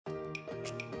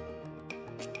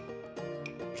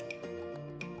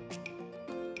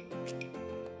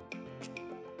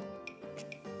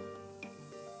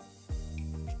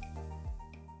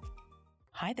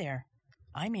Hi there,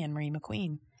 I'm Ann Marie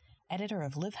McQueen, editor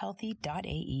of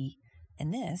Livehealthy.ae,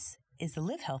 and this is the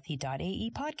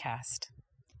Livehealthy.ae podcast.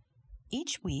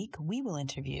 Each week, we will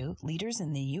interview leaders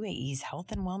in the UAE's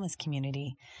health and wellness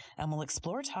community, and we'll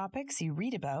explore topics you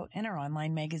read about in our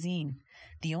online magazine,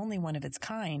 the only one of its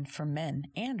kind for men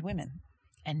and women.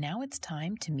 And now it's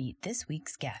time to meet this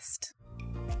week's guest.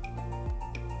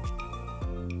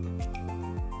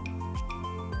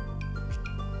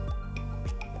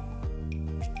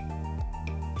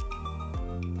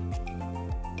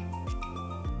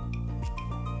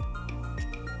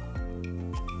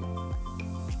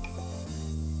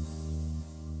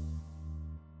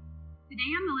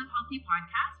 Today on the Live Healthy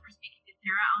podcast, we're speaking to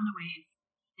Nowais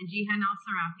and Jehan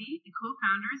Sairafi, the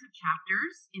co-founders of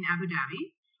Chapters in Abu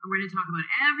Dhabi. And we're going to talk about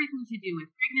everything to do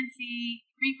with pregnancy,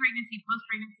 pre-pregnancy,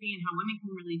 post-pregnancy, and how women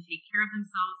can really take care of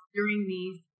themselves during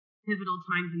these pivotal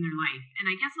times in their life. And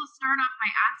I guess I'll start off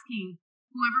by asking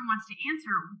whoever wants to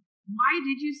answer, why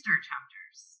did you start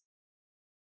Chapters?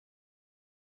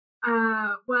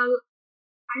 Well,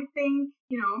 I think,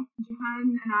 Jehan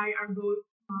and I are both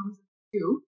moms of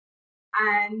two.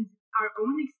 And our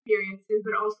own experiences,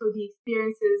 but also the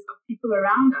experiences of people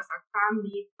around us, our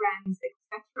family, friends,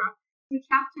 etc. So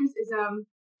Chapters is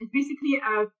basically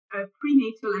a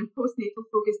prenatal and postnatal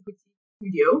focused boutique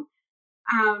studio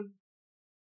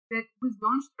that was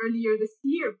launched earlier this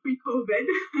year, pre-COVID.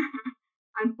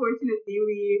 Unfortunately,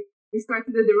 we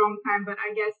started at the wrong time, but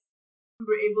I guess we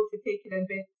were able to take it a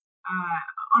bit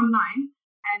online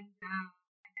and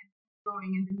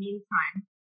going in the meantime.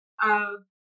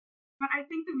 But I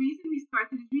think the reason we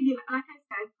started is really, like I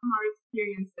said, from our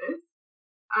experiences.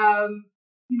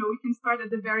 We can start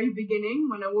at the very beginning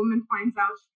when a woman finds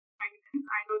out she's pregnant.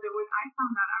 I know that when I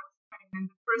found out I was pregnant,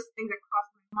 the first thing that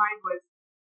crossed my mind was,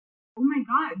 oh my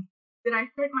God, did I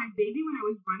hurt my baby when I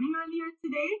was running earlier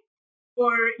today?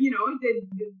 Or,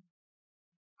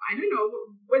 I don't know,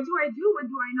 what do I do? What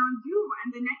do I not do?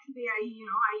 And the next day,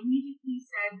 I immediately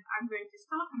said, I'm going to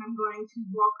stop and I'm going to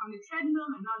walk on the treadmill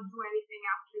and not do anything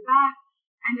after that.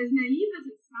 And as naive as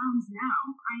it sounds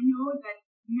now, I know that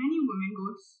many women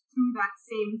go through that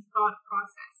same thought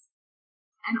process.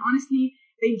 And honestly,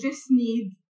 they just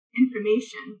need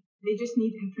information.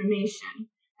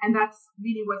 And that's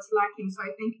really what's lacking. So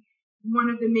I think one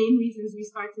of the main reasons we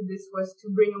started this was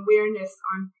to bring awareness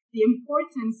on the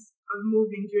importance of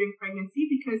moving during pregnancy,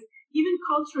 because even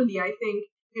culturally, I think,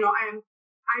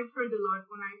 I've heard a lot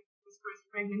when I was first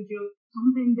pregnant,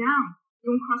 don't bend down,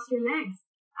 don't cross your legs,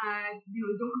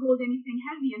 don't hold anything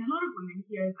heavy. And a lot of women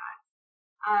hear that.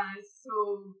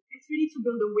 So it's really to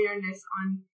build awareness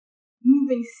on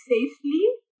moving safely,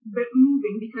 but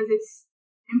moving because it's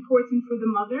important for the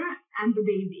mother and the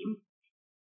baby.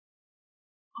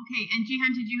 Okay, and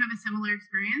Jehan, did you have a similar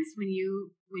experience when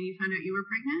you found out you were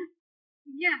pregnant?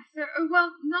 Yeah,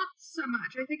 not so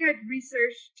much. I think I'd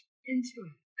researched into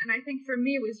it. And I think for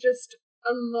me, it was just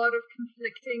a lot of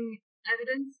conflicting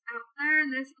evidence out there.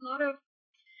 And there's a lot of...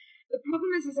 The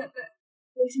problem is that the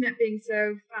internet being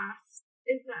so fast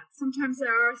is that sometimes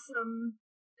there are some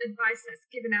advice that's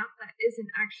given out that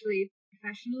isn't actually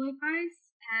professional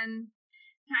advice. And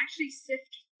to actually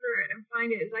sift through it and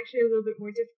find it is actually a little bit more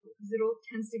difficult because it all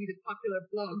tends to be the popular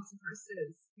blogs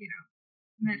versus,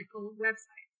 medical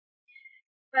websites.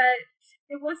 But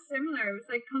it was similar. It was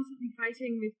like constantly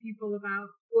fighting with people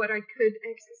about what I could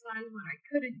exercise, what I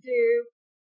couldn't do,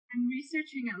 and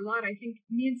researching a lot. I think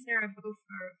me and Sarah both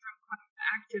are from quite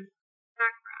active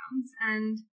backgrounds,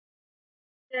 and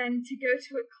then to go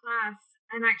to a class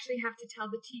and actually have to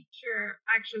tell the teacher,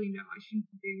 actually, no, I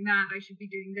shouldn't be doing that, I should be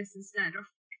doing this instead,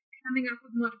 or coming up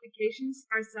with modifications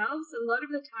ourselves. A lot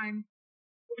of the time,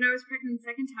 when I was pregnant the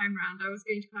second time round, I was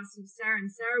going to class with Sarah,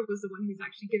 and Sarah was the one who's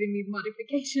actually giving me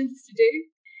modifications to do.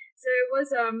 So it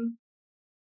was,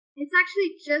 it's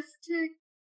actually just to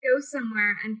go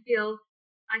somewhere and feel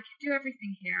I can do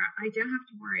everything here. I don't have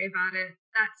to worry about it.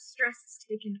 That stress is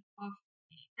taken off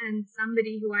me, and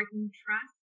somebody who I can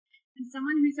trust, and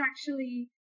someone who's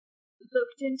actually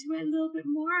looked into it a little bit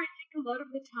more. I think a lot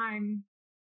of the time,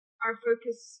 our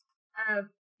focus,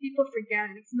 people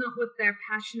forget it's not what they're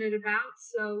passionate about.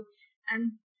 So,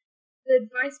 and the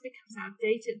advice becomes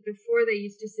outdated. Before they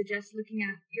used to suggest looking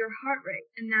at your heart rate,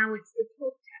 and now it's the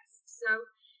talk test. So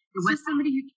it's just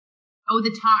somebody who... Oh,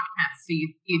 the talk test. So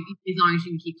you as long as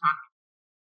you can keep talking.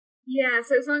 Yeah,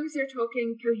 so as long as you're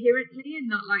talking coherently and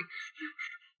not like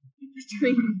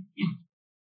between.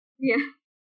 Yeah.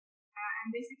 And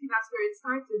basically that's where it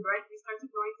started, right? We started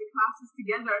going to classes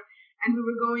together, and we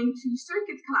were going to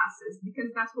circuit classes because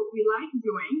that's what we like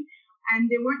doing. And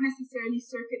they weren't necessarily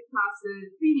circuit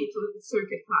classes, prenatal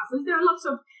circuit classes. There are lots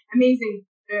of amazing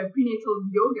prenatal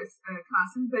yoga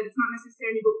classes, but it's not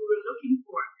necessarily what we were looking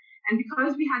for. And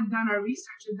because we had done our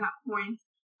research at that point,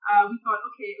 we thought,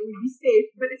 okay, it would be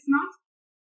safe, but it's not,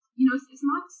 it's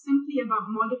not simply about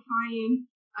modifying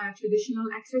traditional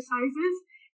exercises.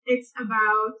 It's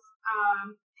about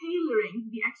tailoring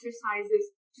the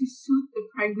exercises to suit the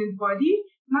pregnant body,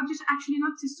 not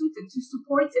to suit it, to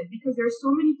support it, because there are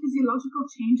so many physiological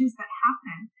changes that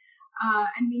happen,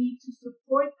 and we need to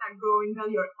support that growing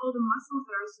belly or all the muscles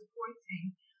that are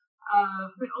supporting,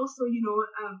 but also,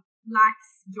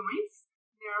 lax joints.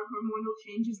 There are hormonal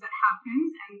changes that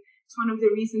happen, and it's one of the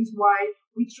reasons why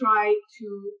we try to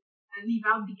leave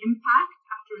out the impact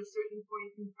after a certain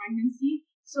point in pregnancy.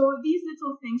 So these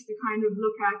little things to kind of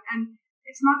look at, and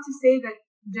it's not to say that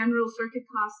general circuit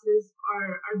classes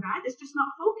are bad. It's just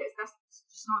not focused. That's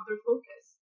just not their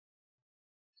focus.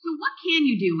 So what can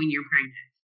you do when you're pregnant?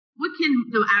 What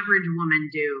can the average woman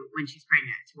do when she's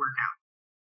pregnant to work out?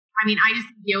 I mean, I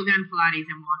just yoga and Pilates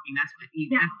and walking. That's what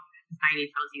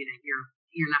society tells you that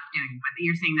you're left doing. But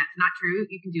you're saying that's not true.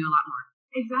 You can do a lot more.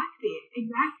 Exactly.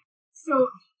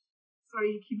 So,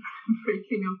 sorry, you keep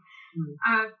breaking up.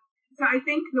 So I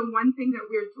think the one thing that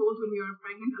we're told when we are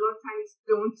pregnant, a lot of times,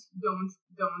 don't.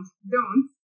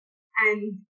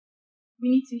 And we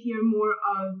need to hear more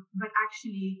of, but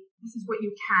actually, this is what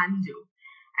you can do.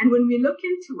 And when we look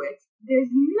into it, there's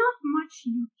not much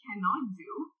you cannot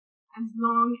do as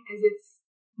long as it's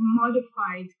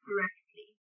modified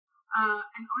correctly.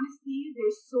 And honestly,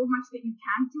 there's so much that you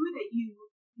can do that you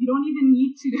don't even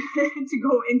need to to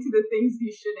go into the things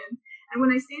you shouldn't. And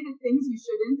when I say the things you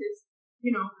shouldn't, it's,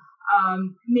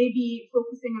 maybe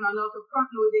focusing on a lot of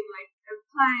front loading, like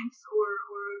planks or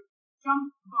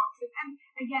jump boxes. And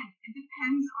again, it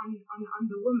depends on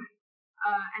the woman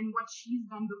and what she's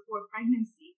done before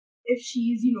pregnancy. If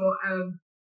she's, a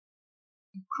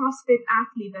CrossFit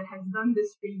athlete that has done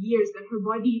this for years, that her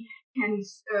body can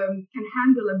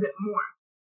handle a bit more.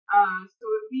 So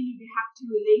really, we have to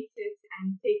relate it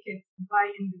and take it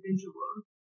by individual.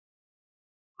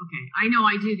 Okay, I know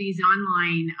I do these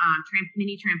online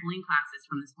mini trampoline classes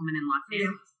from this woman in Los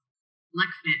Angeles,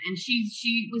 Lexfit, and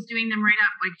she was doing them right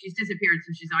up, like she's disappeared,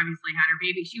 so she's obviously had her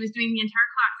baby. She was doing the entire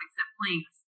class except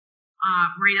planks,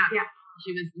 right up. Yeah.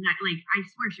 She was not, like, I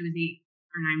swear she was 8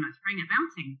 or 9 months pregnant,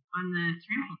 bouncing on the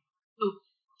trampoline. So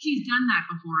she's done that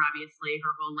before, obviously,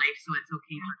 her whole life, so it's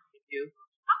okay for her to do.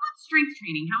 How about strength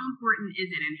training? How important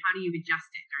is it, and how do you adjust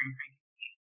it during pregnancy?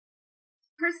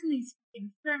 Personally speaking,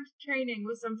 strength training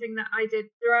was something that I did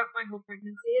throughout my whole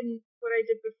pregnancy and what I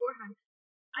did beforehand.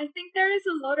 I think there is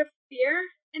a lot of fear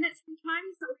in it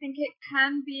sometimes. I think it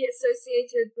can be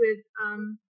associated with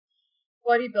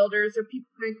bodybuilders or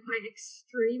people going quite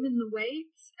extreme in the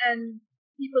weights, and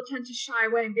people tend to shy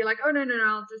away and be like, oh, no,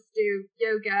 I'll just do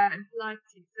yoga and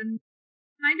Pilates, and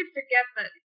kind of forget that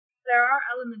there are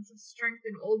elements of strength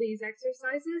in all these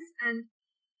exercises, and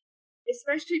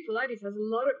especially Pilates has a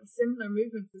lot of similar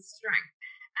movements as strength,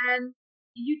 and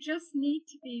you just need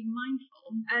to be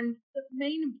mindful. And the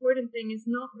main important thing is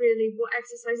not really what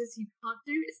exercises you can't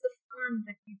do, it's the form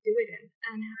that you do it in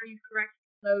and how you correctly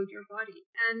load your body.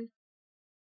 And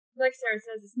like Sarah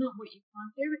says, it's not what you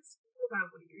can't do, it's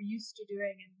about what you're used to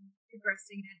doing and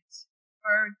progressing it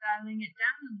or dialing it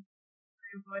down for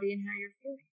your body and how you're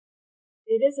feeling.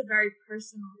 It is a very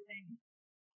personal thing.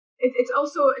 It's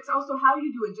also how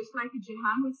you do it, just like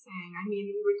Jehan was saying. I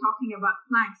mean, we were talking about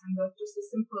planks, and that's just a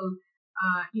simple,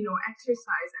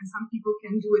 exercise. And some people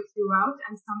can do it throughout,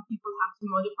 and some people have to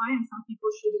modify, and some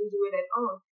people shouldn't do it at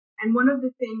all. And one of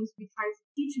the things we try to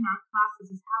teach in our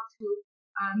classes is how to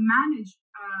manage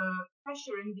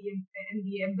pressure in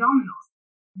the abdominals,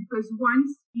 because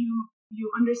once you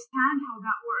understand how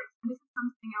that works, and this is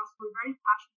something else we're very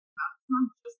passionate about. It's not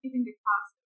just giving the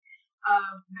class.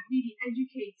 But really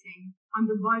educating on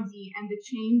the body and the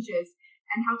changes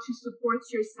and how to support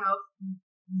yourself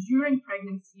during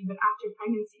pregnancy, but after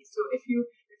pregnancy. So if you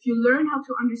learn how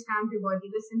to understand your body,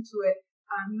 listen to it,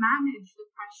 manage the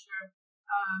pressure,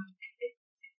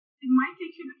 it might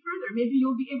take you a bit further. Maybe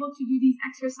you'll be able to do these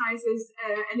exercises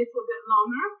a little bit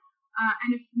longer.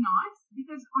 And if not,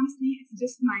 because honestly, it's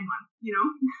just 9 months,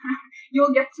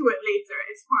 you'll get to it later.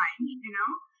 It's fine,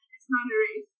 it's not a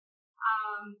race.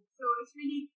 So it's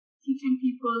really teaching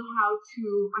people how to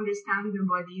understand their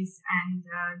bodies and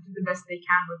do the best they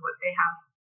can with what they have.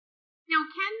 Now,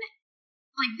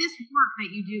 this work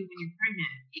that you do when you're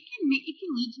pregnant, it can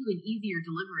lead to an easier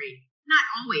delivery. Not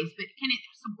always, but can it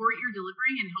support your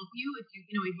delivery and help you if you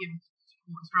have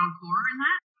a strong core in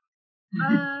that?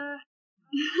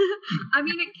 I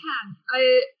mean, it can.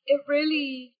 It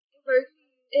really,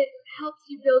 it helps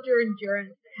you build your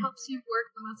endurance. It helps you work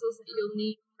the muscles that you'll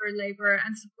need for labor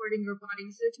and supporting your body.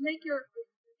 So it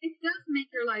does make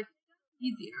your life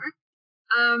easier.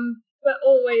 But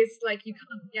always, like, you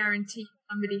can't guarantee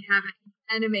somebody having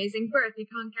an amazing birth. You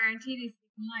can't guarantee these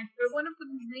things in life. But one of the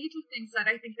major things that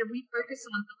I think that we focus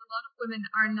on that a lot of women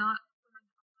are not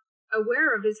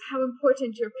aware of is how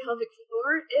important your pelvic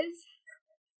floor is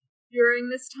during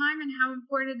this time, and how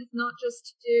important it is not just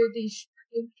to do these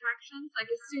contractions. Like,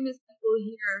 as soon as people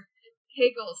hear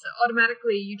Kegels,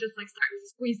 automatically you just like start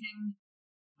squeezing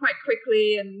quite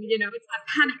quickly, and it's that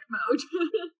panic mode.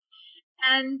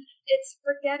 And it's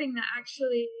forgetting that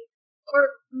actually,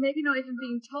 or maybe not even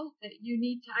being told that you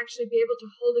need to actually be able to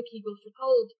hold a Kegel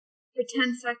for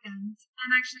 10 seconds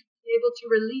and actually be able to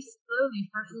release slowly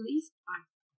for at least 5.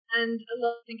 And a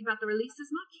lot think about the release as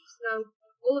much. So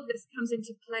all of this comes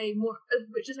into play more,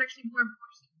 which is actually more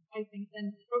important, I think,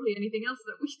 than probably anything else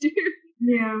that we do.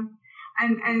 Yeah,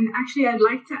 and actually, I'd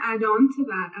like to add on to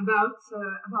that about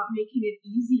making it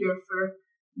easier for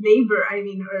labor.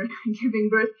 Or giving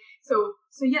birth. So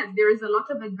yes, there is a lot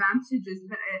of advantages,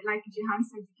 but like Jehan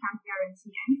said, you can't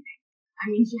guarantee anything.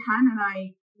 Jehan and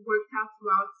I worked out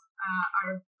throughout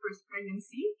our first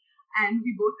pregnancy, and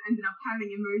we both ended up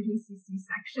having emergency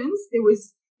C-sections. There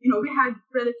was, we had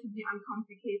relatively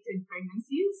uncomplicated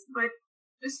pregnancies, but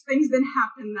just things didn't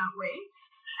happen that way.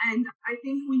 And I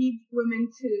think we need women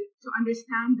to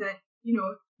understand that,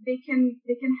 they can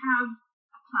have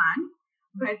a plan,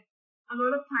 but a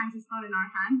lot of times it's not in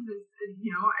our hands, as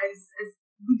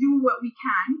we do what we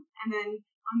can, and then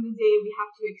on the day we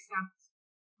have to accept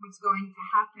what's going to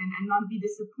happen and not be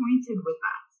disappointed with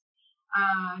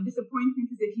that. Disappointment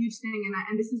is a huge thing,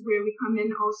 and this is where we come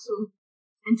in also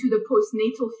into the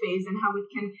postnatal phase and how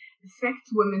it can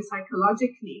affect women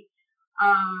psychologically.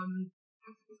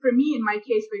 For me, in my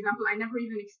case, for example, I never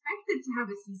even expected to have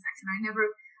a C-section.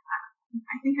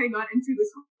 I think I got into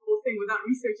this whole thing without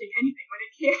researching anything when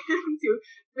it came to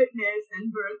fitness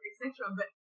and birth, etc. But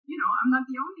I'm not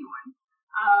the only one,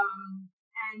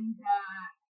 and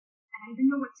I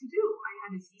didn't know what to do. I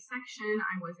had a C-section.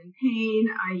 I was in pain.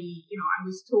 I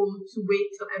was told to wait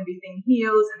till everything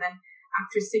heals, and then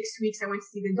after 6 weeks, I went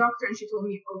to see the doctor, and she told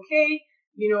me, okay,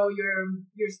 your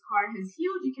scar has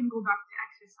healed. You can go back to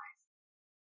exercise.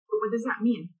 But what does that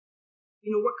mean?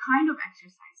 What kind of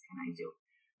exercise can I do?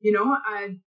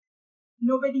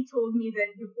 Nobody told me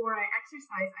that before I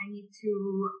exercise, I need to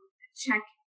check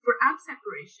for ab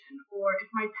separation or if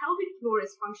my pelvic floor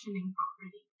is functioning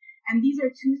properly. And these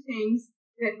are two things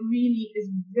that really is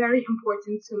very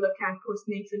important to look at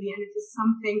postnatally. And it is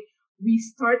something we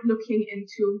start looking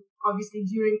into, obviously,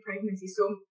 during pregnancy.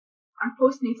 So our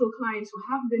postnatal clients who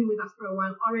have been with us for a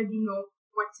while already know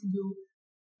what to do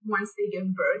once they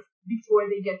give birth before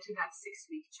they get to that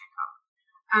 6-week checkup.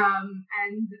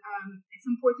 It's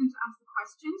important to ask the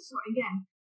questions. So again,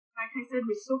 like I said,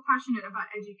 we're so passionate about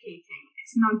educating.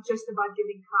 It's not just about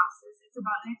giving classes. It's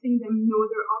about letting them know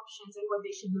their options and what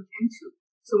they should look into.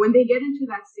 So when they get into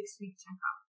that 6-week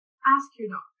checkup, ask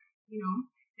your doctor,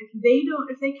 if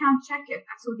they can't check it,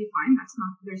 that's totally fine. That's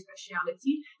not their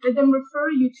specialty. Let them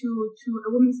refer you to a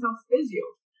women's health physio.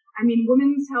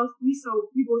 Women's health, we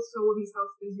both saw women's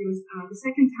health physios the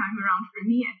second time around, for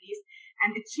me at least,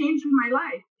 and it changed my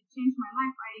life.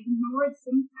 I ignored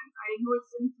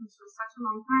symptoms for such a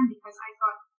long time because I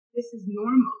thought this is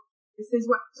normal.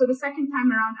 So the second time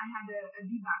around, I had a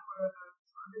VBAC or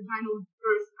a vaginal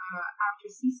birth after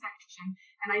C-section,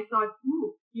 and I thought,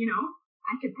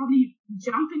 I could probably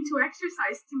jump into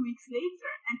exercise 2 weeks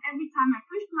later. And every time I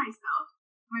pushed myself,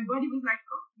 my body was like,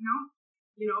 oh, no,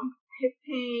 hip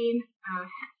pain,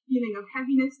 feeling of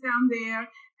heaviness down there.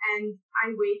 And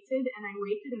I waited and I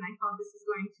thought this is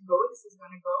going to go.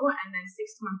 And then 6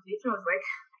 months later, I was like,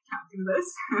 I can't do this.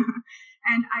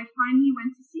 And I finally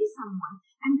went to see someone.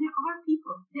 And there are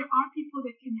people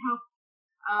that can help,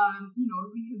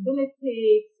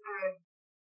 rehabilitate,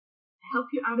 help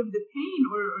you out of the pain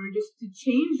or just to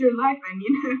change your life.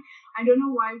 I don't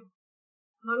know why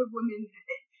a lot of women,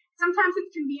 sometimes it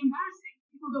can be embarrassing.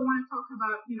 People don't want to talk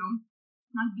about,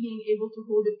 not being able to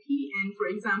hold a pee in,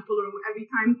 for example, or every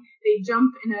time they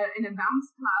jump in a bounce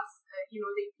class,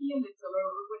 they pee a little or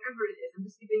whatever it is. I'm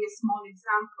just giving a small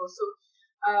example. So,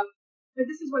 but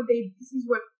this is what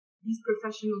these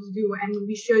professionals do, and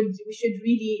we should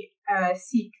really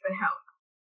seek the help.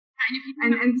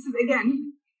 And this is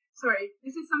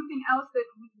this is something else that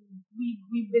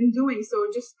we've been doing. So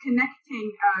just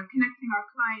connecting our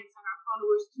clients and our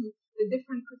followers to the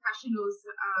different professionals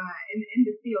in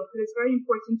the field, because it's very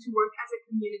important to work as a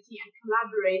community and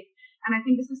collaborate. And I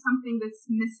think this is something that's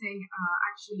missing,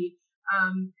 actually.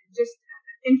 Just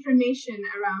information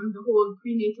around the whole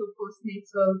prenatal,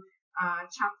 postnatal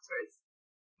chapters.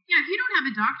 Yeah, if you don't have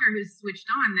a doctor who's switched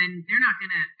on, then they're not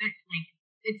gonna like.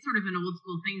 It's sort of an old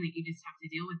school thing that you just have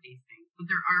to deal with these things. But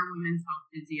there are women's health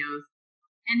physios,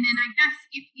 and then I guess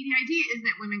the idea is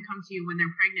that women come to you when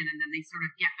they're pregnant, and then they sort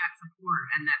of get that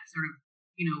support and that sort of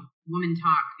woman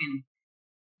talk and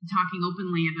talking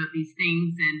openly about these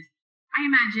things. And I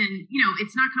imagine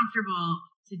it's not comfortable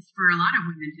for a lot of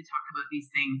women to talk about these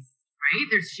things, right?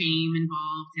 There's shame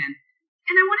involved, and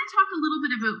I want to talk a little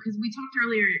bit about, because we talked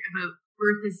earlier about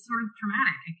birth is sort of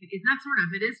traumatic. It's not sort of,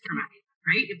 it is traumatic,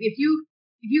 right? If you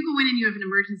go in and you have an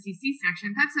emergency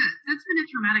C-section, that's been a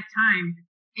traumatic time,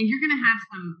 and you're going to have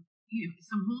some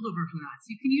holdover from that.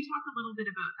 So can you talk a little bit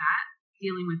about that,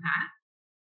 dealing with that?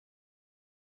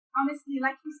 Honestly,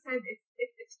 like you said,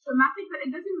 it's traumatic, but it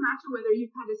doesn't matter whether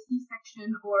you've had a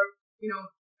C-section or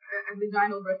a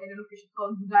vaginal birth. I don't know if we should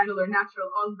call it vaginal or natural.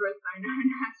 All births are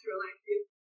natural, I feel.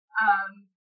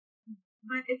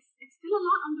 But it's still a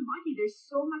lot on the body. There's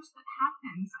so much that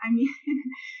happens. I mean,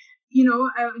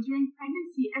 during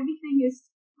pregnancy, everything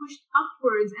is pushed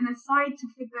upwards and aside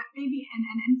to fit that baby,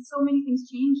 and so many things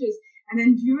changes. And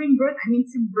then during birth, I mean,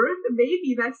 to birth a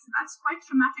baby, that's quite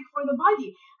traumatic for the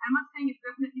body. I'm not saying it's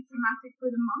definitely traumatic for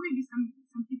the mom. Maybe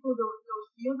some people don't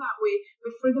feel that way,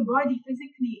 but for the body,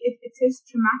 physically, it is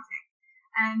traumatic.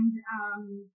 And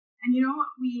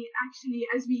we actually,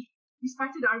 as we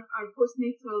started our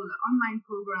postnatal online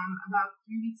program about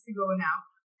 3 weeks ago now,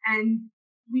 and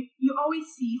you always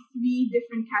see 3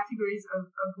 different categories of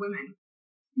women.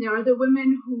 There are the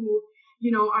women who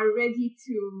are ready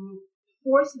to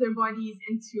force their bodies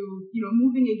into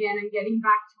moving again and getting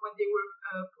back to what they were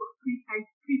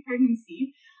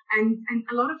pre-pregnancy, and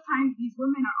a lot of times these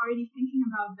women are already thinking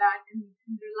about that in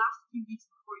their last few weeks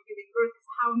before giving birth, is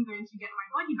how I'm going to get my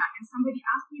body back. And somebody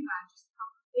asked me that just a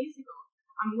couple of days ago.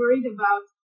 I'm worried about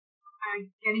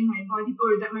getting my body,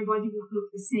 or that my body won't look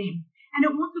the same. And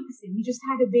it won't look the same. You just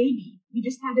had a baby.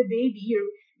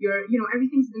 You're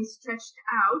everything's been stretched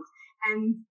out,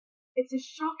 and it's a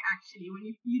shock actually when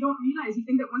you don't realize. You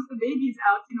think that once the baby's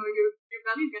out, your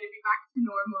belly's going to be back to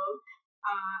normal,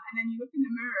 and then you look in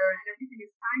the mirror and everything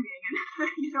is sagging, and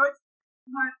it's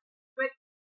not. But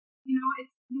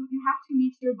it's you have to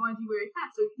meet your body where it's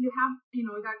at. So if you have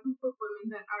that group of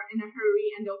women that are in a hurry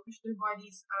and they'll push their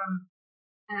bodies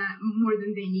more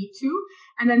than they need to,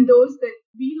 and then those that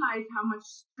realize how much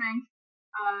strength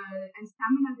and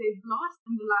stamina they've lost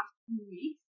in the last few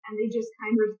weeks, and they just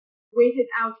kind of wait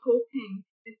it out hoping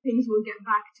that things will get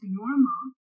back to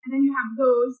normal. And then you have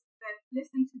those that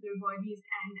listen to their bodies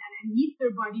and meet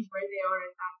their bodies where they are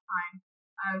at that time,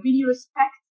 really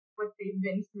respect what they've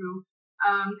been through,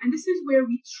 and this is where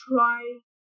we try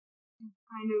to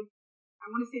kind of, I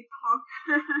want to say, talk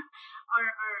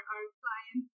our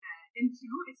clients into.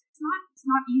 It's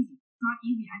not easy. It's not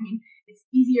easy. I mean, it's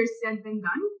easier said than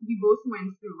done. We both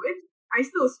went through it. I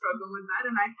still struggle with that,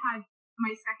 and I've had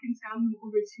my second child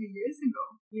over 2 years ago.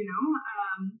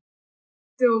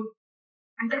 So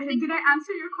did I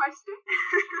answer your question?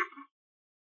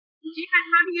 Jehan,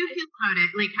 how do you feel about it?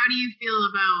 Like, how do you feel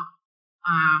about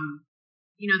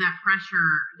that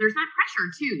pressure? There's that pressure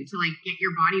too to like get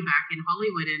your body back in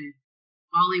Hollywood, and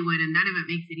none of it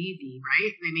makes it easy,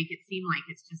 right? They make it seem like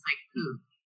it's just like poo.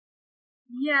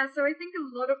 Yeah, so I think a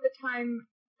lot of the time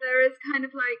there is kind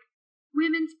of like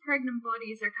women's pregnant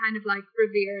bodies are kind of like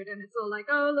revered, and it's all like,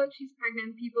 oh, look, she's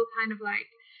pregnant. People kind of like,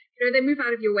 they move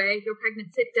out of your way. You're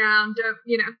pregnant, sit down, don't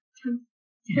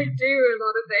do a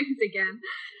lot of things again.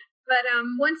 But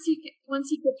once you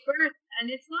give birth, and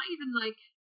it's not even like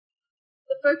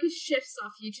the focus shifts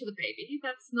off you to the baby.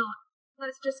 That's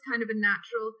just kind of a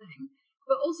natural thing.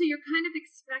 But also you're kind of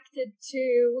expected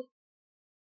to,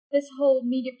 this whole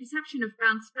media perception of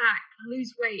bounce back,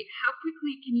 lose weight. How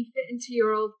quickly can you fit into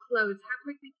your old clothes? How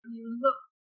quickly can you look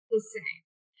the same?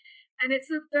 And it's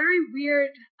a very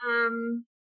weird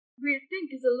thing,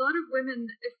 because a lot of women,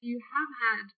 if you have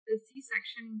had a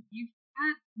C-section, you've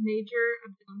had major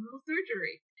abdominal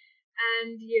surgery.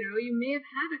 And, you may have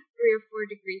had a 3 or 4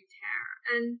 degree tear,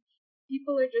 and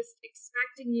people are just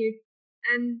expecting you,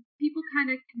 and people kind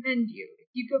of commend you.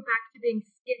 If you go back to being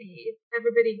skinny,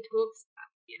 everybody talks about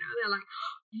it, they're like,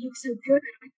 oh, you look so good.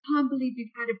 I can't believe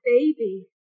you've had a baby.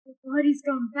 Your body's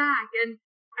gone back. And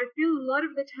I feel a lot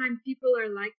of the time people are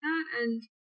like that, and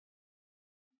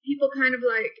people kind of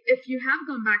like, if you have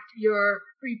gone back to your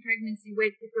pre-pregnancy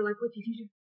weight, people are like, what did you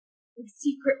do? What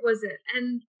secret was it?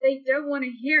 And they don't want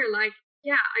to hear like,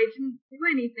 yeah, I didn't do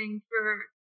anything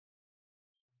for.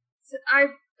 So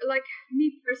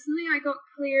me personally, I got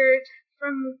cleared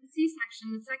from the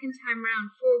C-section the second time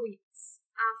around 4 weeks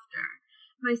after.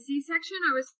 my C-section,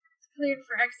 I was cleared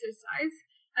for exercise.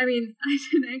 I mean, I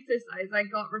didn't exercise. I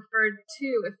got referred to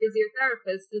a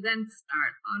physiotherapist to then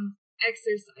start on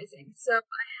exercising. So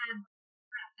I had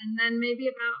that. And then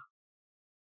maybe about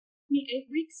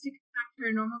 8 weeks to get back to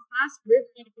a normal class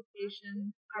with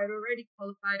notification. I had already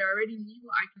qualified. I already knew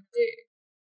what I could do.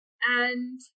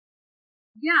 And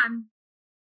yeah,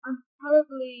 I'm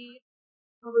probably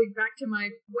back to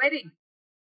my wedding.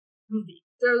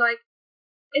 So like,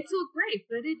 it's all great,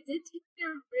 but it did take me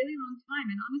a really long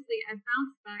time. And honestly, I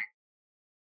bounced back,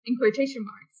 in quotation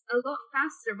marks, a lot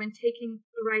faster when taking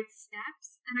the right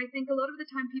steps. And I think a lot of the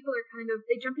time people are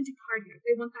they jump into cardio.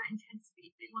 They want that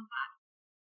intensity. They want that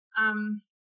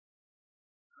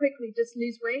quickly just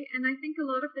lose weight. And I think a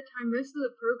lot of the time, most of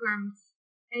the programs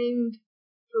aimed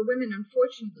for women,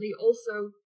 unfortunately,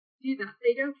 also do that.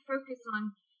 They don't focus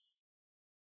on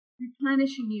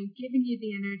replenishing you, giving you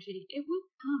the energy. It will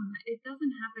come. It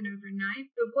doesn't happen overnight.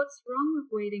 But what's wrong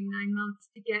with waiting 9 months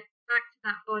to get back to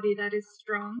that body that is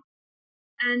strong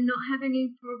and not having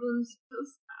any problems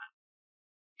post that?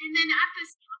 And then at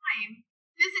this time,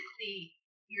 physically,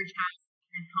 your chest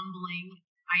is humbling,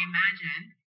 I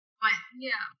imagine. But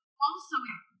yeah, also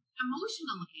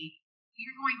emotionally,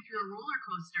 you're going through a roller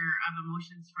coaster of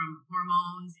emotions from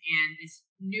hormones and this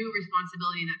new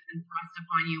responsibility that's been thrust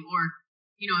upon you, or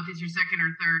if it's your second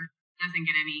or third, doesn't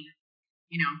get any,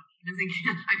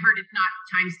 I've heard it's not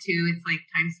times 2, it's like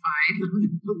times 5 of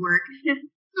the work.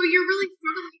 So you're really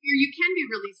struggling, you can be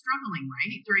really struggling,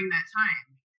 right, during that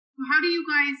time. So how do you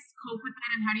guys cope with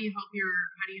that, and how do you help your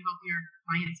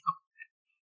clients cope with it?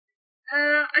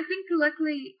 I think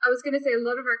luckily, I was going to say a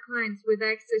lot of our clients with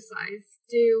exercise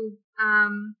do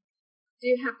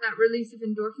have that release of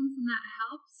endorphins, and that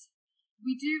helps.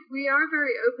 We are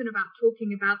very open about talking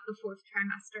about the 4th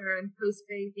trimester and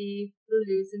post-baby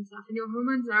blues and stuff, and your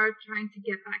hormones are trying to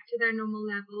get back to their normal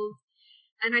levels.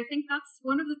 And I think that's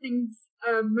one of the things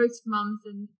most mums,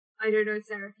 and I don't know,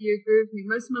 Sarah, if you agree with me,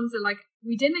 most mums are like,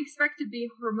 we didn't expect to be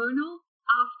hormonal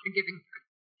after giving birth.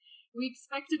 We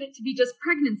expected it to be just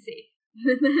pregnancy.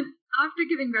 And then after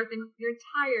giving birth, and you're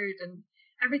tired and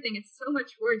everything, it's so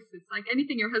much worse. It's like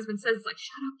anything your husband says is like,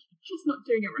 shut up, you're just not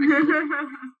doing it right.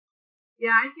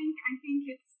 Yeah, I think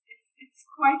it's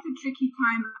quite a tricky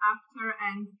time after,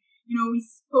 and we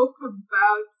spoke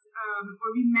about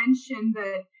or we mentioned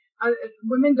that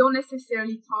women don't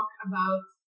necessarily talk about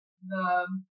the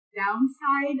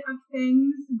downside of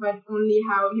things, but only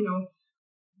how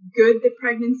good the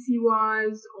pregnancy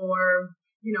was, or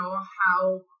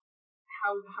how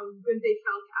good they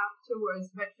felt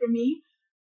afterwards. But for me,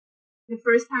 the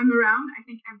first time around, I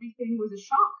think everything was a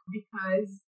shock,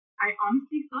 because I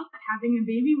honestly thought that having a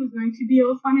baby was going to be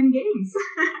all fun and games,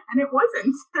 and it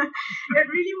wasn't. It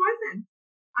really wasn't.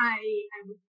 I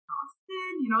was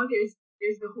exhausted.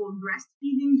 There's the whole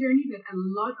breastfeeding journey that a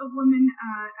lot of women,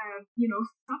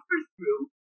 suffer through.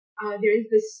 There's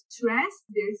the stress.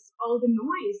 There's all the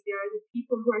noise. There are the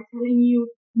people who are telling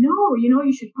you, no, you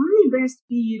should only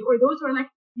breastfeed, or those who are like,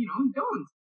 don't.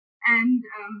 And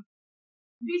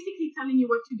basically telling you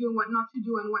what to do and what not to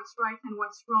do, and what's right and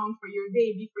what's wrong for your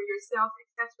baby, for yourself,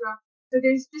 etc. So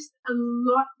there's just a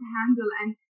lot to handle.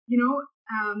 And in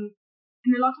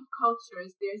a lot of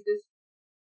cultures, there's this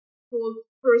whole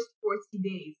first 40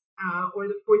 days, or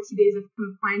the 40 days of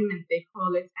confinement, they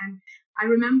call it. And I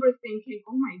remember thinking,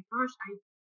 oh my gosh,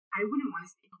 I wouldn't want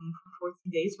to stay home for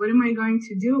 40 days. What am I going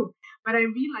to do? But I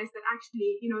realized that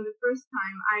actually, the first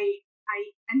time I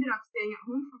ended up staying at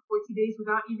home for 40 days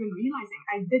without even realizing.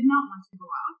 I did not want to go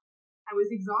out. I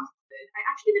was exhausted. I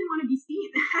actually didn't want to be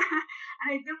seen. And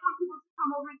I didn't want people to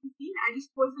come over to see me. I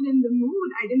just wasn't in the mood.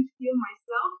 I didn't feel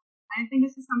myself. And I think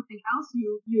this is something else.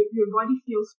 Your body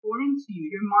feels foreign to you.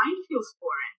 Your mind feels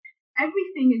foreign.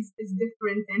 Everything is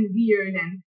different and weird.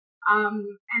 And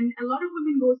a lot of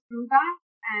women go through that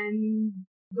and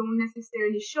don't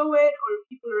necessarily show it, or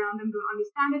people around them don't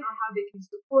understand it, or how they can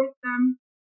support them.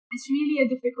 It's really a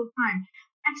difficult time.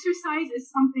 Exercise is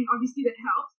something obviously that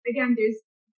helps. Again,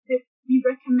 we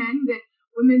recommend that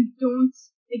women don't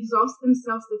exhaust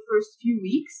themselves the first few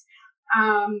weeks.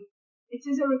 It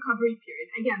is a recovery period.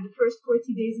 Again, the first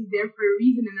 40 days is there for a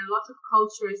reason, and a lot of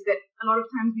cultures that a lot of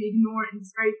times we ignore in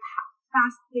this very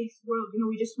fast-paced world.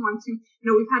 We just want to,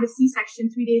 we've had a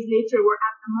C-section, 3 days later, we're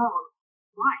at the mall.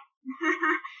 Why?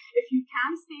 If you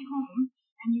can stay home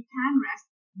and you can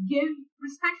rest,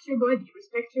 respect your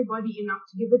body enough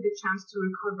to give it the chance to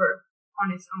recover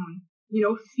on its own.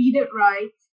 Feed it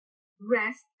right,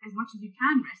 rest as much as you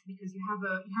can rest, because you have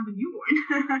a newborn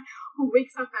who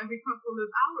wakes up every couple of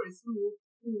hours, who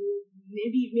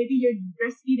maybe you're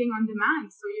breastfeeding on demand,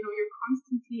 so you're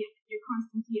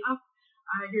constantly up.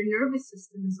 Your nervous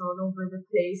system is all over the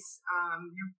place.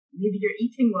 Maybe you're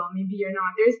eating well, maybe you're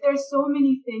not. There's so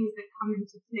many things that come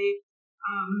into play,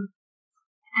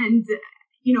 and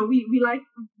we like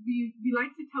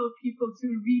to tell people to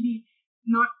really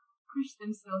not push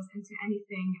themselves into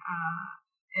anything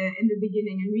in the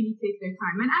beginning and really take their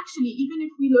time. And actually, even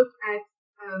if we look at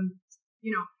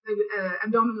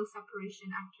abdominal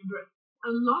separation after birth, a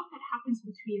lot that happens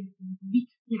between week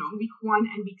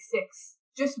 1 and week 6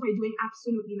 just by doing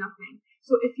absolutely nothing.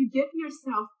 So if you give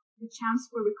yourself the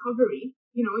chance for recovery,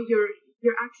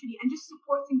 you're actually, and just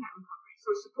supporting that recovery.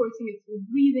 So supporting it through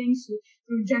breathing,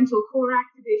 through gentle core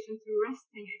activation, through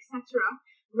resting, etc.,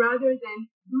 rather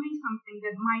than doing something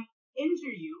that might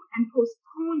injure you and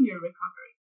postpone your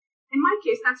recovery. In my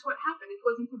case, that's what happened. It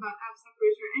wasn't about ab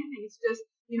separation or anything. It's just,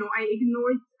 I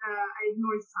ignored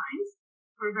signs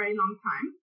for a very long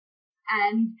time.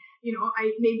 And, I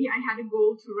had a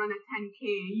goal to run a 10K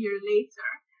a year later.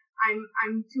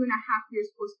 I'm 2.5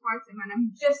 years postpartum, and I'm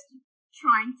just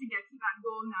trying to get to that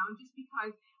goal now, just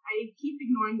because I keep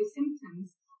ignoring the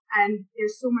symptoms, and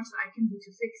there's so much that I can do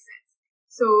to fix it.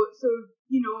 So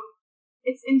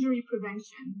it's injury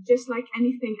prevention. Just like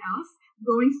anything else,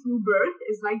 going through birth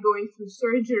is like going through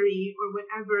surgery or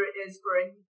whatever it is for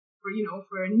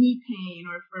knee pain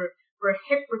or for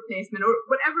hip replacement or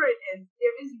whatever it is.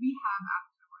 There is rehab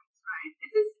afterwards, right?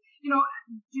 It is,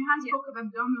 Jehan spoke of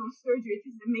abdominal surgery. It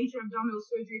is a major abdominal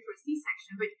surgery for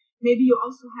C-section, but maybe you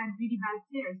also had really bad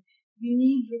tears. You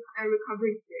need a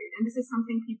recovery period, and this is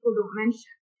something people don't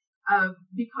mention.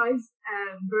 Because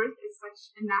birth is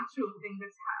such a natural thing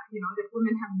that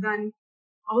women have done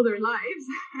all their lives,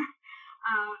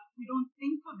 we don't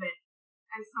think of it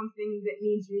as something that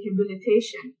needs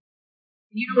rehabilitation.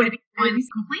 You don't want to be the one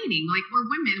complaining. Like, we're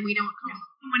women, we don't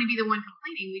want to be the one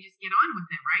complaining. We just get on with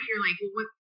it, right? You're like, well,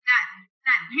 what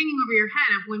that hanging over your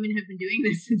head of women have been doing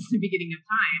this since the beginning of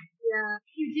time. Yeah,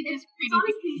 it's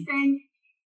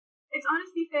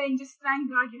honestly saying, just thank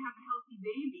God you have a healthy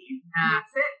baby, and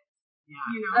that's it.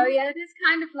 Yeah. Oh yeah, it is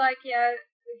kind of like,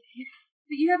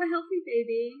 you have a healthy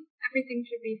baby, everything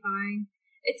should be fine.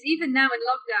 It's even now in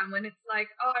lockdown when it's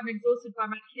like, oh, I'm exhausted by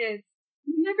my kids.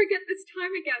 You never get this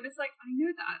time again. It's like, I know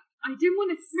that. I didn't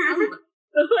want to sell it.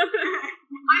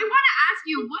 I want to ask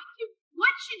you, what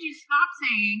should you stop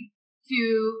saying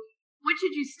to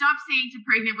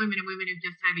pregnant women and women who've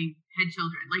just had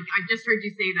children? Like, I've just heard you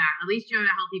say that. At least you had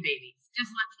a healthy baby.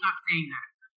 Just let's stop saying that.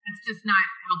 That's just not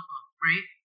helpful, right?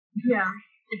 Yeah.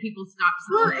 Did people stop?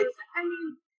 Well, my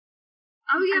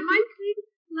baby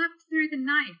slept through the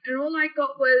night, and all I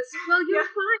got was, well, you're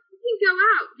fine. You can go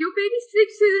out. Your baby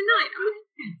sleeps through the night. I mean,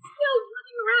 he's still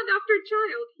running around after a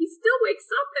child. He still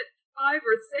wakes up at 5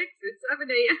 or 6 or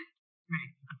 7 a.m.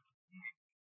 Right.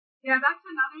 Yeah, that's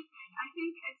another thing. I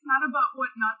think it's not about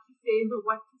what not to say, but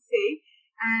what to say.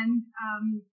 And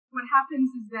what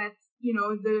happens is that,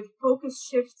 the focus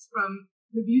shifts from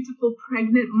the beautiful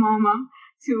pregnant mama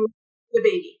to the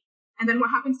baby. And then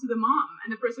what happens to the mom and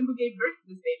the person who gave birth to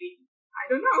this baby? I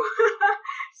don't know.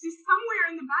 She's somewhere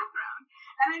in the background.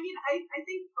 And I mean, I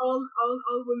think all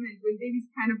women with babies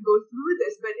kind of go through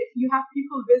this, but if you have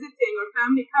people visiting or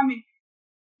family coming,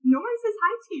 no one says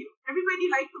hi to you. Everybody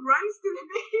runs to the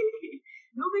baby.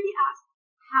 Nobody asks,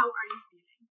 how are you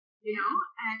feeling?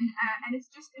 And it's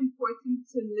just important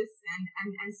to listen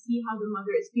and see how the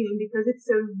mother is feeling, because it's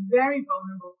a very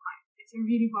vulnerable time. It's a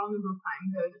really vulnerable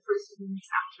time, the first 2 weeks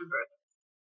after birth.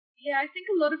 Yeah, I think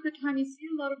a lot of the time you see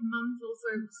a lot of mums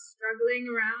also struggling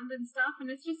around and stuff, and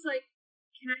it's just like,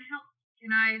 can I help? Can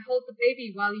I hold the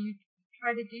baby while you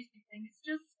try to do something? It's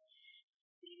just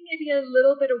being maybe a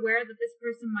little bit aware that this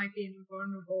person might be in a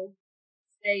vulnerable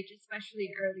stage,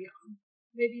 especially early on.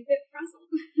 Maybe a bit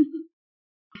frazzled.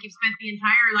 Like you've spent the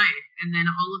entire life, and then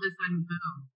all of a sudden,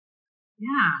 boom.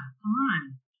 Yeah, come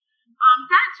on.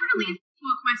 That sort of leads to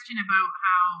a question about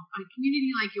how a community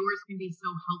like yours can be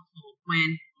so helpful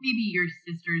when maybe your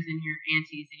sisters and your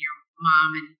aunties and your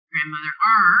mom and grandmother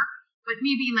are, but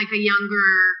maybe like a younger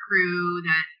crew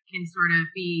that can sort of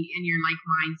be in your like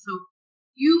mind. So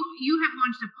you have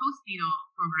launched a postnatal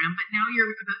program, but now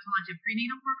you're about to launch a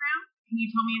prenatal program. Can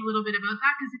you tell me a little bit about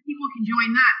that? Because if people can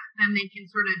join that, then they can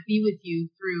sort of be with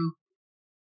you through.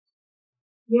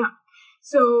 Yeah.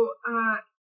 So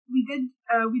we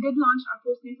did launch our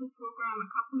postnatal program a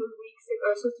couple of weeks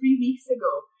ago, so 3 weeks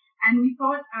ago, and we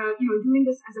thought doing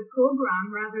this as a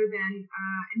program rather than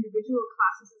individual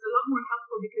classes is a lot more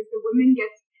helpful, because the women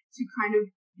get to kind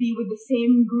of be with the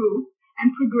same group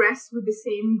and progress with the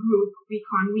same group week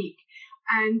on week.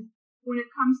 And when it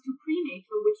comes to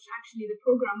prenatal, which actually the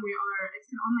program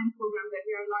it's an online program that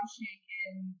we are launching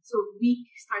week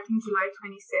starting July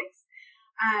 26th.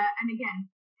 And again,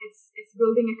 it's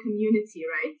building a community,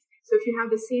 right? So if you have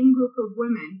the same group of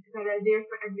women that are there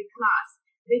for every class,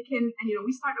 they can, and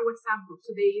we start a WhatsApp group,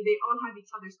 so they all have each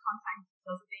other's contact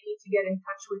details if they need to get in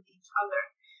touch with each other.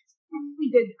 We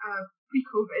did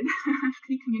pre-COVID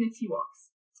community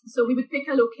walks. So we would pick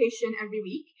a location every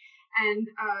week, and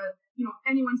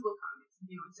anyone's welcome.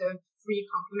 It's a free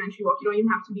complimentary walk. You don't even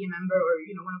have to be a member or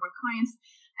one of our clients.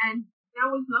 And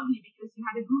that was lovely because you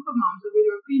had a group of moms, whether they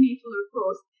were prenatal or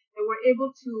post, that were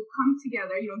able to come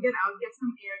together, get out, get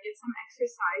some air, get some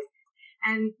exercise.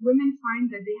 And women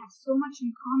find that they have so much in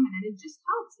common, and it just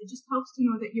helps. It just helps to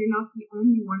know that you're not the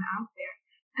only one out there.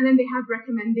 And then they have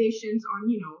recommendations on,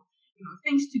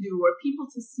 things to do or people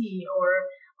to see or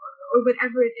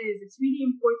whatever it is. It's really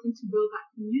important to build that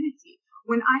community.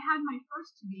 When I had my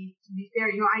first, to be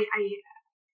fair,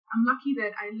 I'm lucky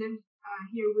that I live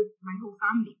here with my whole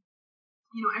family.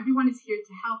 Everyone is here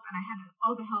to help, and I had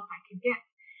all the help I could get.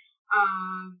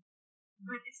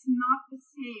 But it's not the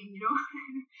same,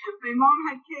 My mom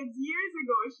had kids years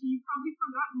ago. She probably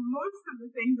forgot most of the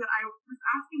things that I was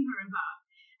asking her about.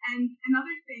 And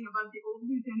another thing about the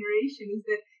older generation is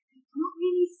that they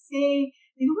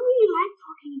don't really like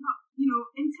talking about,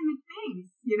 intimate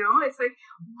things, It's like,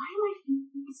 why am I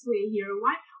feeling this way here?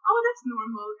 Why? Oh, that's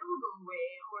normal. It will go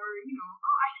away. Or, oh,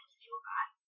 I didn't feel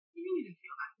that. You didn't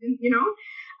feel that,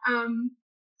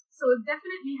 So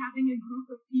definitely having a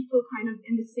group of people kind of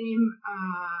in the same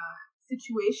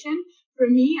situation.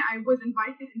 For me, I was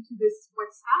invited into this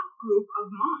WhatsApp group of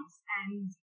moms,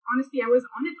 and honestly, I was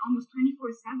on it almost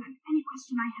 24/7. Any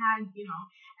question I had,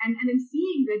 and then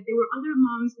seeing that there were other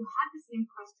moms who had the same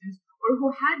questions or who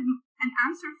had an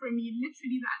answer for me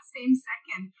literally that same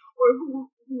second, or who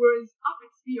was up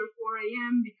at 3 or 4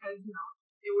 a.m. because,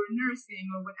 they were nursing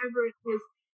or whatever it was.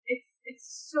 It's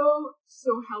so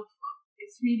helpful.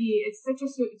 It's such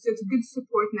a good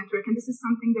support network, and this is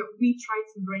something that we try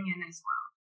to bring in as well.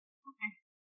 Okay.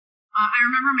 I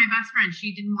remember my best friend, she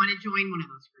didn't want to join one of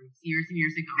those groups years and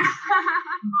years ago.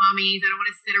 Mommies, I don't want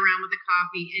to sit around with a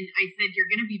coffee. And I said, you're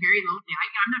going to be very lonely.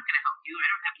 I'm not going to help you. I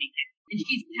don't have any kids. And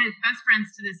she has best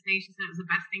friends to this day. She said it was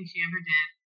the best thing she ever did.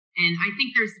 And I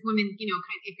think there's women, if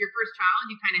your first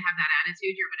child, you kind of have that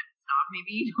attitude. You're a bit of a snob,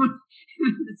 maybe. You don't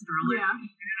stroller. Yeah. I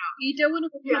don't know. You don't want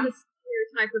to become a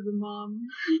stereotype of a mom.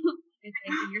 I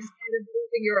think, and you're scared of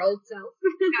losing your old self.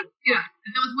 Yeah.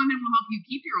 But those women will help you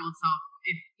keep your old self,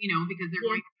 because they're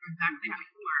going through exactly what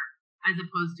you are, as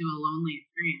opposed to a lonely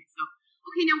experience. So,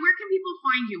 okay, now where can people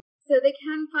find you? So they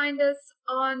can find us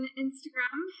on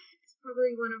Instagram. It's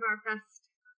probably one of our best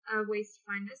ways to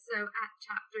find us. So at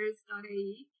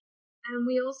chapters.ae. And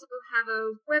we also have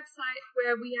a website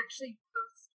where we actually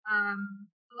post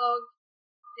blog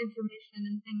information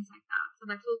and things like that. So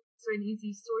that's also an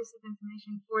easy source of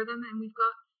information for them. And we've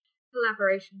got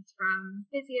collaborations from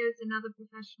physios and other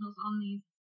professionals on these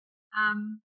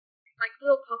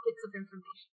little pockets of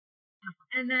information.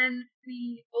 And then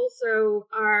we also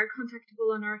are contactable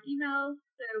on our email,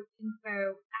 so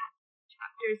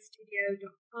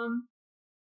info@chapterstudio.com.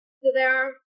 So there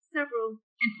are several.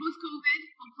 And post-COVID,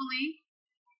 hopefully,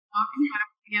 walks back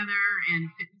together and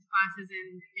fitness classes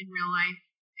in real life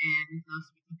and those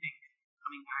sorts of things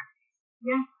coming back.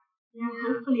 Yeah,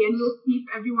 hopefully. And we'll keep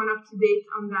everyone up to date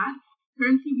on that.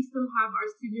 Currently, we still have our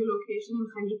studio location in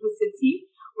Khalifa City.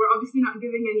 We're obviously not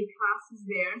giving any classes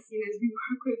there, seeing as we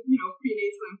work with,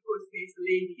 prenatal and postnatal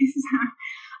ladies.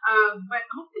 But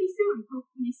hopefully soon.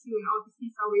 Obviously,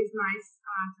 it's always nice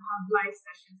to have live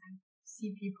sessions and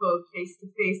see people face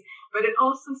to face. But it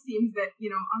also seems that,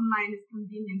 online is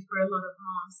convenient for a lot of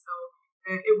moms. So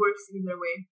it works either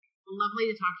way. Well, lovely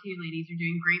to talk to you, ladies. You're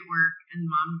doing great work. And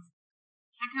moms,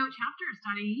 check out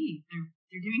chapters.ae.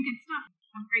 They're doing good stuff.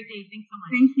 Have a great day. Thanks so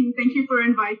much. Thank you. Thank you for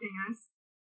inviting us.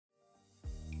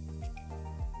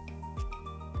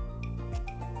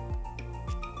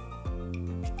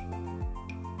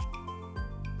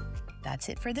 That's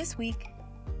it for this week.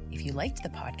 If you liked the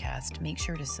podcast, make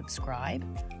sure to subscribe,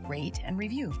 rate, and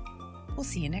review. We'll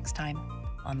see you next time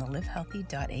on the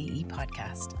Livehealthy.ae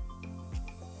podcast.